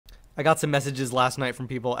I got some messages last night from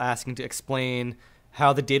people asking to explain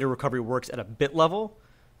how the data recovery works at a bit level.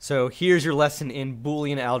 So here's your lesson in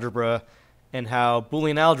Boolean algebra and how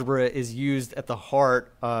Boolean algebra is used at the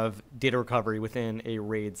heart of data recovery within a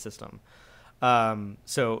RAID system.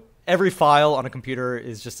 So every file on a computer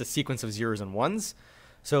is just a sequence of zeros and ones.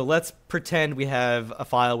 So let's pretend we have a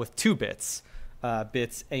file with 2 bits,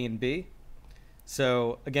 bits A and B.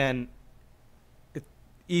 So again,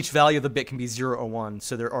 each value of the bit can be 0 or 1.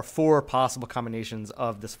 So there are 4 possible combinations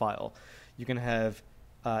of this file. You can have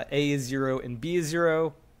A is 0 and B is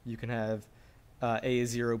 0. You can have A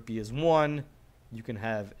is 0, B is 1. You can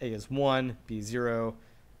have A is 1, B is 0.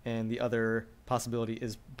 And the other possibility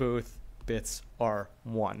is both bits are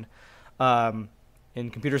 1.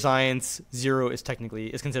 In computer science, 0 is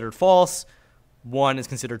considered false. 1 is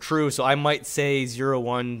considered true. So I might say 0,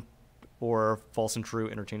 1, or false and true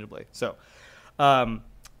interchangeably. So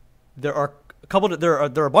there are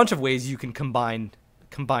a bunch of ways you can combine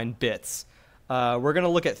bits. We're going to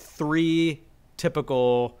look at 3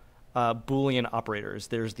 typical Boolean operators.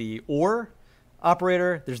 There's the OR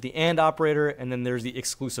operator, there's the AND operator, and then there's the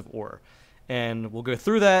exclusive OR. And we'll go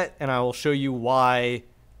through that, and I will show you why,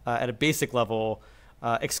 at a basic level,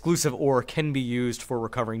 exclusive OR can be used for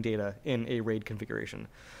recovering data in a RAID configuration.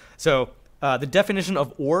 So the definition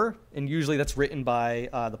of OR, and usually that's written by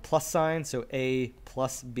the plus sign, so A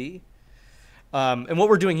plus B. And what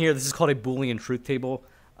we're doing here, this is called a Boolean truth table.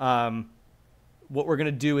 What we're going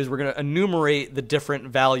to do is we're going to enumerate the different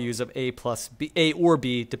values of A plus B, A or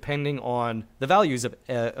B, depending on the values of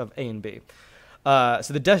A and B. So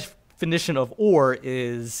the definition of OR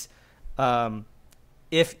is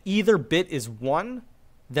if either bit is 1,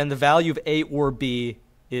 then the value of A or B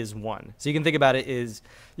is 1. So you can think about it is,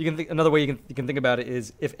 another way you can think about it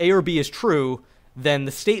is if A or B is true, then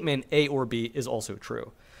the statement A or B is also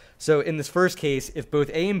true. So in this first case, if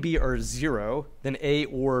both A and B are 0, then A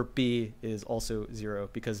or B is also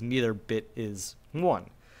 0 because neither bit is 1.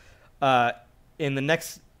 In the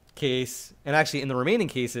next case, and actually in the remaining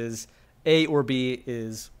cases, A or B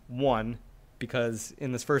is 1 because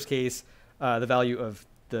in this first case, the value of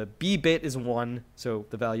the B bit is 1, so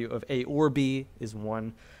the value of A or B is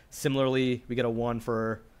 1. Similarly, we get a 1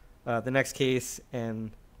 for the next case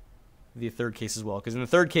and the third case as well, because in the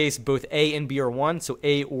third case, both A and B are 1, so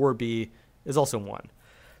A or B is also 1.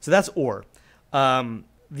 So that's OR.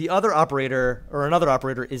 The other operator, or another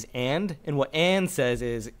operator, is AND, and what AND says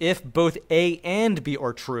is if both A and B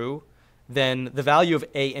are true, then the value of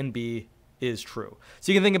A and B is true.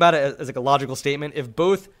 So you can think about it as like a logical statement. If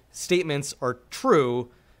both statements are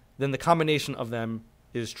true, then the combination of them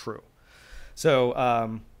is true.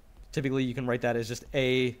 So typically you can write that as just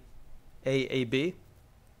A, B.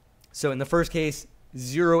 So in the first case,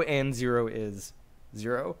 0 and 0 is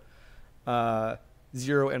 0.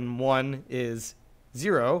 0 and 1 is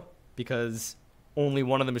 0 because only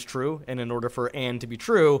one of them is true. And in order for AND to be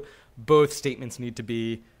true, both statements need to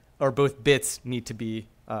be, or both bits need to be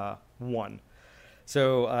 1.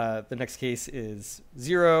 So the next case is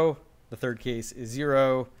 0. The third case is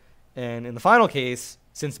 0. And in the final case,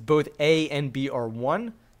 since both A and B are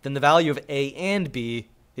 1, then the value of A and B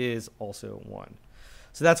is also 1.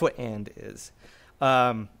 So that's what AND is.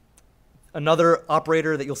 Another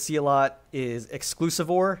operator that you'll see a lot is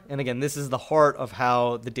exclusive OR. And again, this is the heart of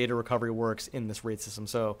how the data recovery works in this RAID system.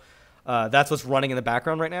 So that's what's running in the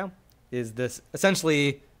background right now, is this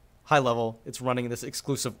essentially high level. It's running this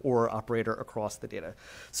exclusive OR operator across the data.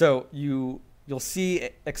 So you'll see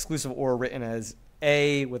exclusive OR written as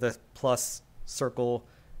A with a plus circle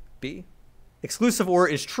B. Exclusive OR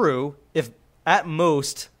is true if at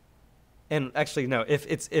most, and actually no,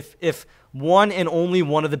 if one and only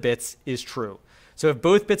one of the bits is true. So if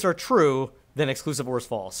both bits are true, then exclusive OR is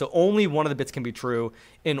false. So only one of the bits can be true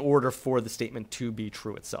in order for the statement to be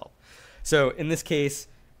true itself. So in this case,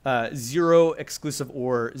 0 exclusive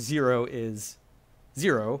OR 0 is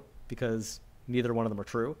 0 because neither one of them are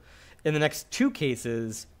true. In the next 2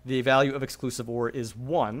 cases, the value of exclusive OR is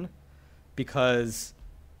 1 because,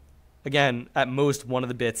 again, at most one of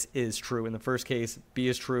the bits is true. In the first case, B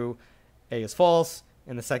is true, A is false.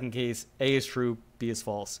 In the second case, A is true, B is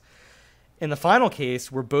false. In the final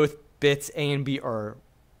case, where both bits A and B are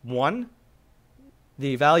 1,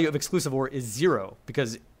 the value of exclusive OR is 0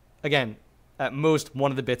 because, again, at most one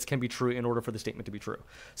of the bits can be true in order for the statement to be true.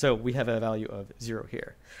 So we have a value of 0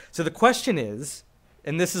 here. So the question is,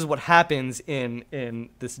 and this is what happens in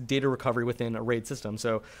this data recovery within a RAID system.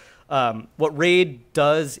 So what RAID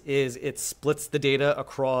does is it splits the data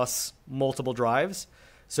across multiple drives.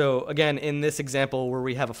 So again, in this example where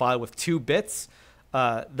we have a file with 2 bits,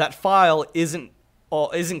 that file isn't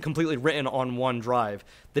isn't completely written on one drive.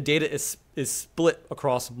 The data is split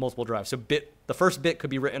across multiple drives. So the first bit could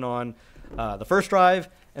be written on the first drive,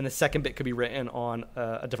 and the second bit could be written on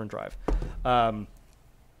a different drive.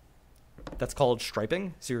 That's called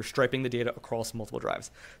striping. So you're striping the data across multiple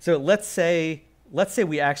drives. So let's say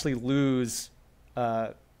we actually lose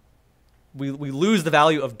we lose the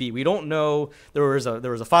value of B. We don't know, there was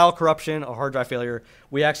a file corruption, a hard drive failure.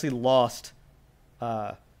 We actually lost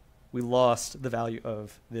the value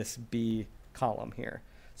of this B column here.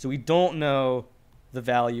 So we don't know the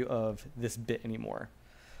value of this bit anymore.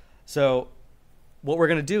 So what we're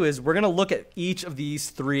going to do is we're going to look at each of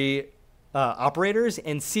these three operators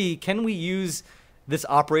and see, can we use this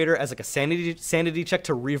operator as like a sanity check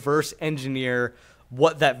to reverse engineer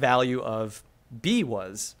what that value of B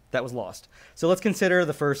was that was lost. So let's consider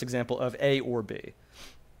the first example of A or B.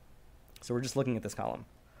 So we're just looking at this column.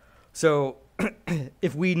 So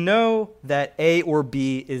if we know that A or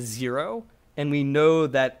B is 0, and we know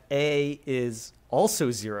that A is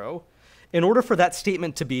also 0, in order for that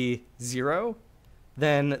statement to be 0,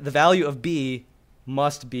 then the value of B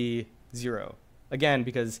must be 0. Again,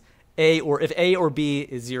 because if A or B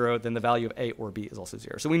is 0, then the value of A or B is also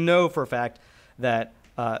 0. So we know for a fact that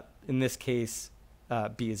in this case,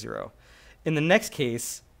 B is 0. In the next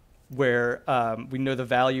case, where we know the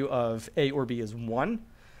value of A or B is 1,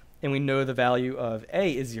 and we know the value of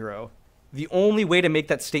A is 0, the only way to make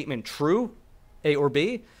that statement true, A or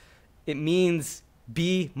B, it means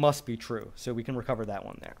B must be true. So we can recover that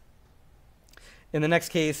one there. In the next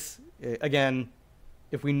case, again,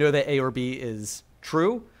 if we know that A or B is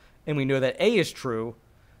true, and we know that A is true,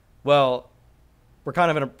 well, we're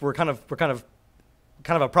kind of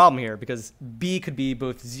a problem here, because B could be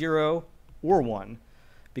both 0 or 1,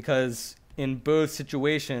 because in both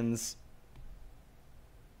situations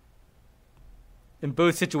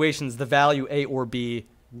the value A or B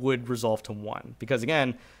would resolve to 1, because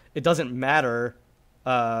again, it doesn't matter.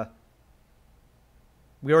 We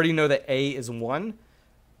already know that A is 1,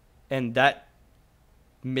 and that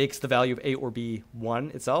makes the value of A or B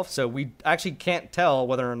 1 itself. So we actually can't tell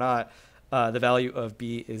whether or not the value of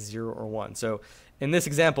B is 0 or 1. So in this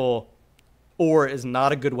example, OR is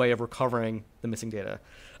not a good way of recovering the missing data.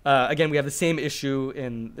 Again, we have the same issue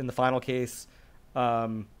in the final case.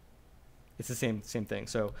 It's the same thing.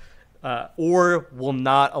 So OR will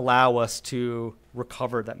not allow us to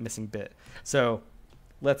recover that missing bit. So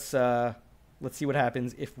let's see what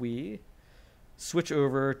happens if we switch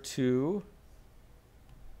over to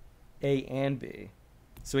A and B.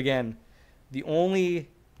 So again,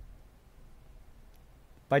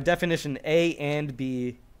 by definition, A and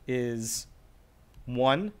B is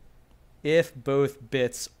 1 if both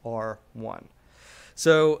bits are 1.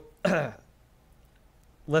 So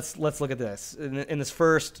let's look at this. In this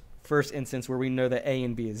first instance where we know that A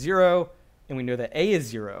and B is 0, and we know that A is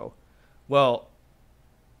 0, well,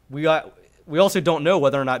 we also don't know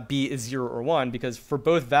whether or not B is 0 or 1, because for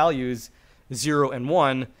both values, 0 and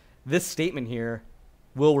 1, this statement here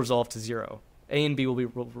will resolve to 0. A and B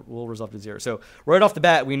will resolve to 0. So right off the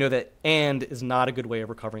bat, we know that AND is not a good way of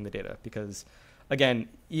recovering the data, because, again,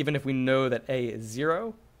 even if we know that A is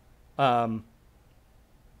 0,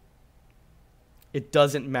 it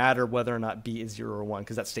doesn't matter whether or not B is 0 or 1,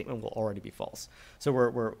 because that statement will already be false. So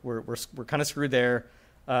we're kind of screwed there.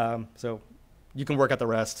 So you can work out the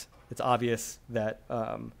rest. It's obvious that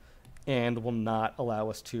AND will not allow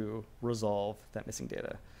us to resolve that missing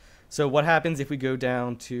data. So what happens if we go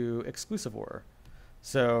down to exclusive OR?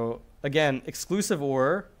 So again, exclusive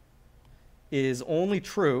OR is only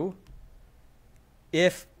true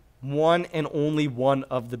if one and only one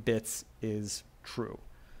of the bits is true.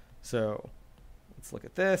 So let's look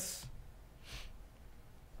at this.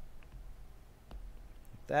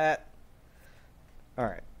 That. All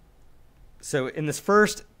right. So in this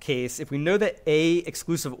first case, if we know that A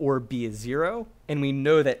exclusive OR B is 0, and we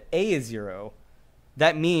know that A is 0,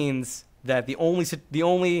 that means that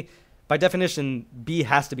by definition, B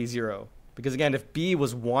has to be 0. Because again, if B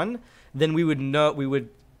was 1, then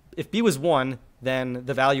if B was 1, then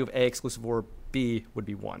the value of A exclusive OR B would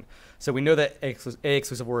be 1. So we know that A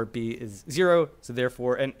exclusive OR B is 0, so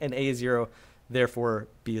therefore, and A is 0, therefore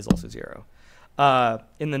B is also 0.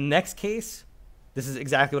 In the next case, this is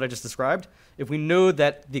exactly what I just described. If we know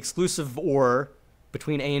that the exclusive OR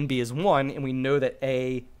between A and B is 1, and we know that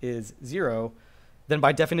A is 0, then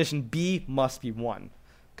by definition, B must be 1,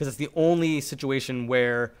 because it's the only situation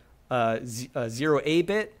where a 0A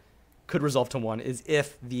bit could resolve to 1 is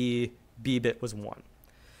if the B bit was 1.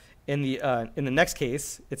 In the next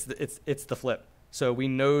case, it's the flip. So we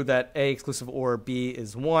know that A exclusive OR B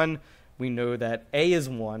is 1. We know that A is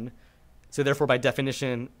 1. So therefore, by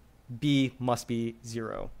definition, B must be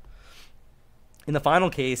 0. In the final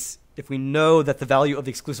case, if we know that the value of the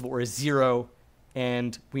exclusive OR is 0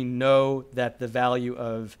 and we know that the value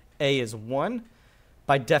of A is 1,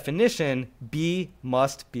 by definition, B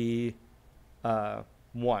must be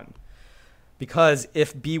 1. Because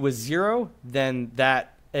if B was 0, then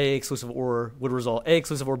that A exclusive OR would resolve, A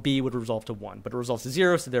exclusive OR B would resolve to 1. But it resolves to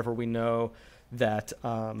 0, so therefore we know that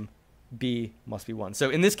B must be 1. So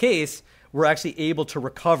in this case, we're actually able to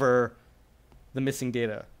recover the missing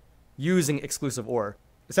data using exclusive OR.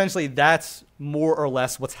 Essentially, that's more or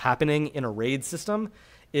less what's happening in a RAID system,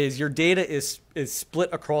 is your data is split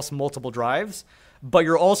across multiple drives, but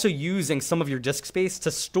you're also using some of your disk space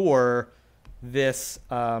to store this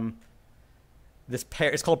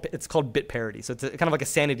it's called bit parity. So it's kind of like a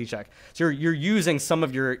sanity check. So you're using some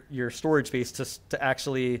of your storage space to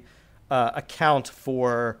actually account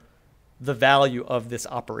for the value of this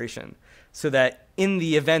operation, so that in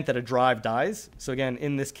the event that a drive dies, so again,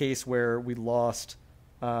 in this case where we lost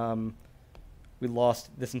this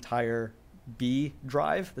entire B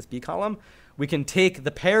drive, this B column, we can take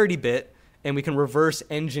the parity bit and we can reverse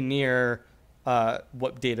engineer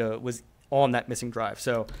what data was on that missing drive.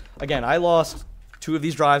 So again, I lost 2 of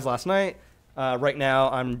these drives last night. Right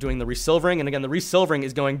now I'm doing the resilvering, and again, the resilvering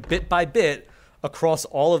is going bit by bit across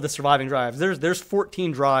all of the surviving drives. There's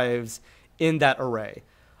 14 drives in that array.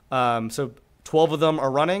 So 12 of them are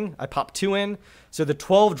running. I pop 2 in. So the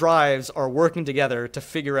 12 drives are working together to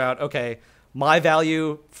figure out, okay, my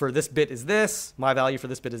value for this bit is this, my value for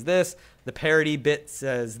this bit is this, the parity bit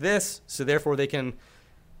says this, so therefore they can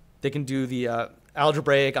do the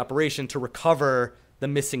algebraic operation to recover the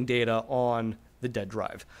missing data on the dead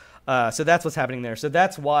drive. So that's what's happening there. So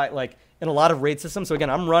that's why, like, in a lot of RAID systems, so again,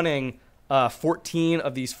 I'm running 14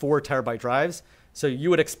 of these 4 terabyte drives. So you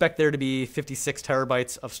would expect there to be 56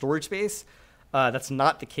 terabytes of storage space. That's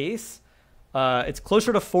not the case. It's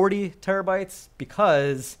closer to 40 terabytes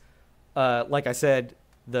because, like I said,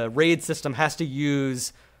 the RAID system has to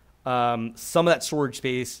use some of that storage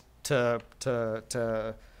space to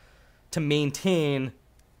maintain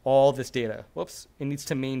all this data. Whoops! It needs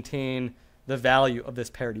to maintain the value of this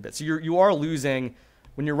parity bit. So you are losing,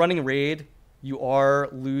 when you're running RAID, you are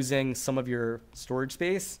losing some of your storage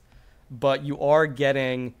space, but you are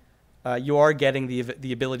getting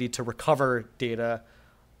the ability to recover data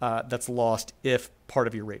that's lost if part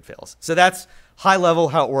of your RAID fails. So that's high level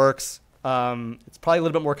how it works. It's probably a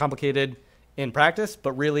little bit more complicated in practice,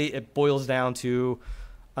 but really it boils down to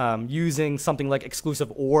using something like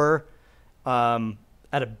exclusive OR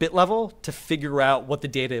at a bit level to figure out what the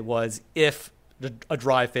data was if a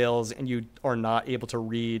drive fails and you are not able to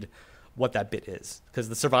read what that bit is, because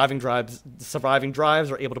the surviving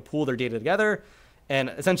drives are able to pool their data together and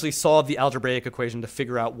essentially solve the algebraic equation to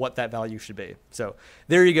figure out what that value should be. So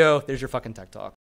there you go. There's your fucking tech talk.